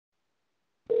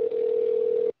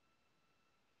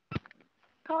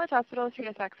College Hospital,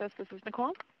 Serious Access. This is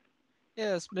Nicole.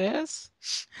 Yes, miss.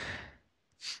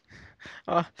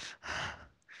 Uh,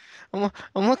 I'm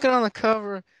looking on the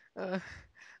cover uh,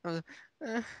 of,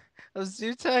 uh, of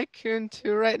Zoo Tycoon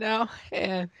 2 right now,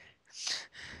 and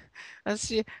I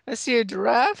see a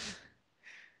giraffe,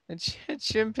 a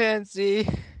chimpanzee.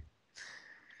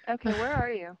 Okay, where are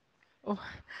you? Oh,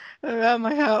 I'm at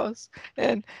my house,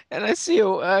 and I see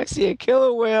a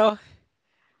killer whale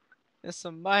and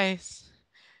some mice.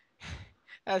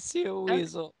 I see a Okay.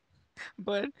 weasel,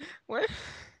 but when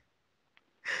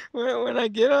when I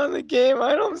get on the game,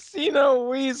 I don't see no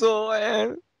weasel,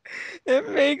 and it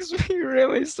makes me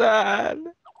really sad.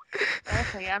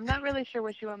 Okay, I'm not really sure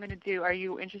what you want me to do. Are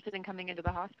you interested in coming into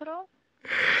the hospital?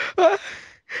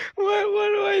 What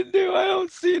do I do? I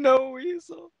don't see no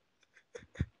weasel.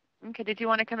 Okay, did you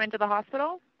want to come into the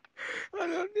hospital?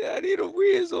 I need a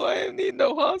weasel. I need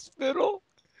no hospital.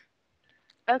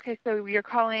 Okay, so you're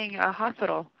calling a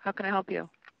hospital. How can I help you?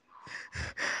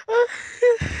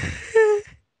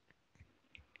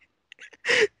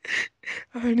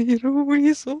 I need a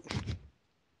weasel.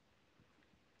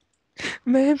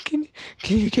 Ma'am, can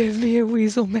you give me a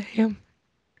weasel, ma'am?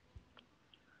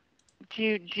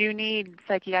 Do you need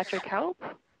psychiatric help?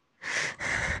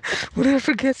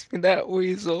 Whatever gets me that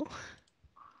weasel.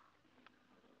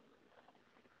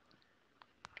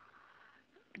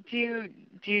 Do you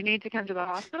do you need to come to the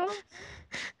hospital?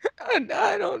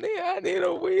 I don't need I need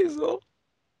a weasel.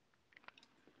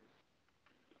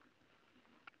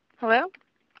 Hello?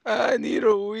 I need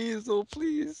a weasel,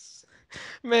 please.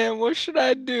 Man, what should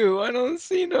I do? I don't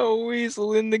see no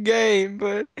weasel in the game,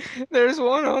 but there's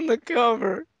one on the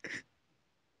cover.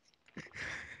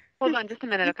 Hold on just a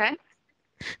minute, okay?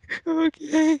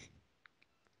 Okay.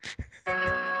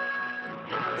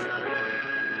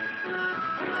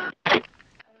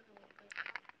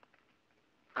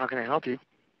 How can I help you?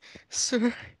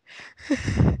 Sir,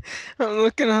 I'm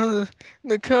looking on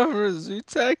the cover of Zoo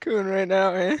Tycoon right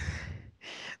now, and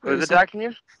Who's there's a attacking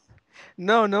you?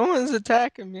 no one's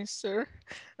attacking me, sir.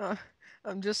 Uh,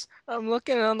 I'm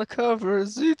looking on the cover of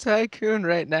Zoo Tycoon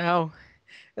right now,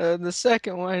 the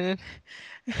second one, and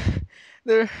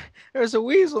there there's a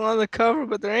weasel on the cover,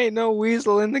 but there ain't no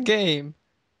weasel in the game.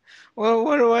 Well,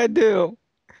 what do I do?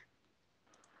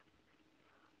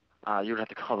 You would have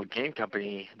to call the game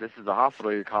company. This is the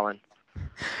hospital you're calling.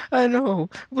 I know,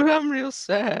 but I'm real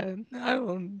sad. I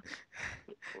don't.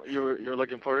 You're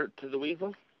looking forward to the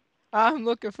weasel? I'm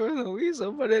looking for the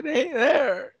weasel, but it ain't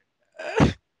there.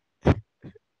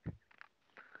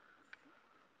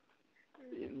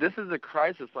 This is a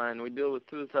crisis line. We deal with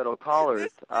suicidal callers.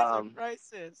 This is a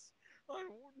crisis on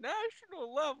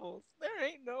national levels. There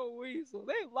ain't no weasel.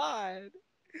 They lied.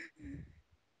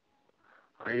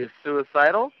 Are you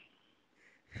suicidal?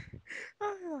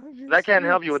 I'm That just can't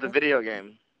real help you with a sad. video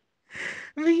game.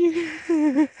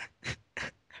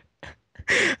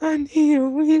 I need a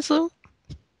weasel.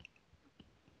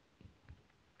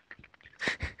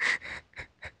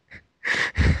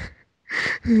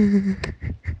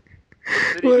 What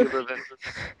city do What? you live in?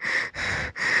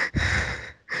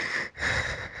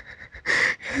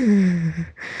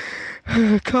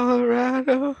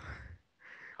 Colorado.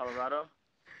 Colorado?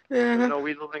 There's Yeah. no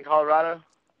weasels in Colorado?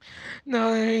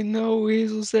 No, there ain't no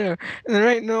weasels there. And there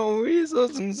ain't no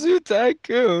weasels in Zoo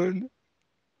Tycoon.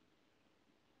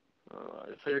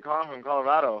 So you're calling from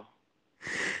Colorado.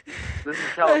 This is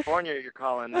I, California you're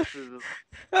calling. I, This is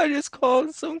I just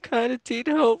called some kind of teen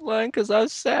helpline because I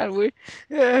was sad.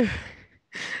 Yeah,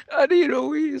 I need a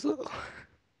weasel.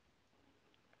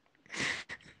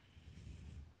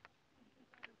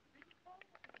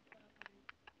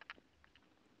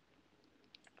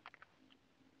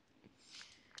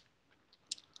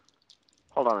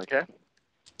 hold on, okay?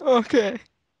 Okay.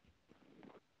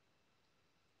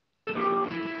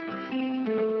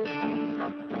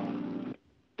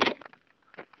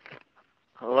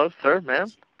 Hello, sir,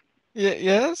 ma'am.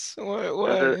 Yes. Is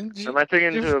What? it am I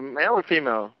speaking You, to a male or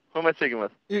female? Who am I speaking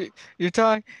with? you're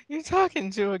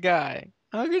talking to a guy.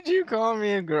 How could you call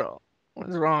me a girl?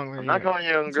 What's wrong with I'm not you? calling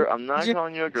you a Did you, girl. I'm did not you,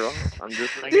 calling you a girl. I'm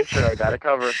just making did, sure I got it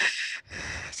covered.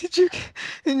 did you,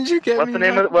 didn't you get What's me the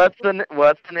name my of what's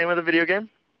the name of the video game?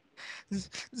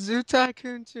 Zoo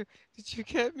Tycoon 2? Did you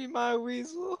get me my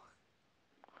weasel?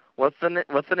 What's the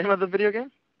name of the video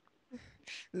game?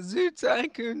 Zoo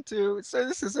Tycoon 2. So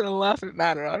this isn't a laughing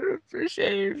matter. I'd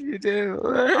appreciate it if you do.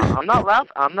 I'm not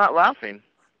laughing.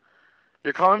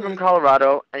 You're calling from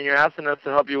Colorado and you're asking us to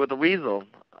help you with a weasel.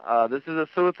 This is a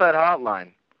suicide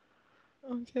hotline.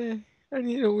 Okay, I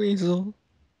need a weasel.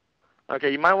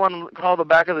 Okay, you might want to call the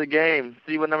back of the game,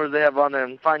 see what numbers they have on there,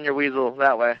 and find your weasel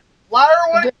that way. Liar,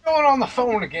 I'm what are de- you doing on the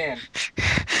phone again?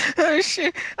 oh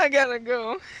shit! I gotta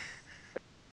go.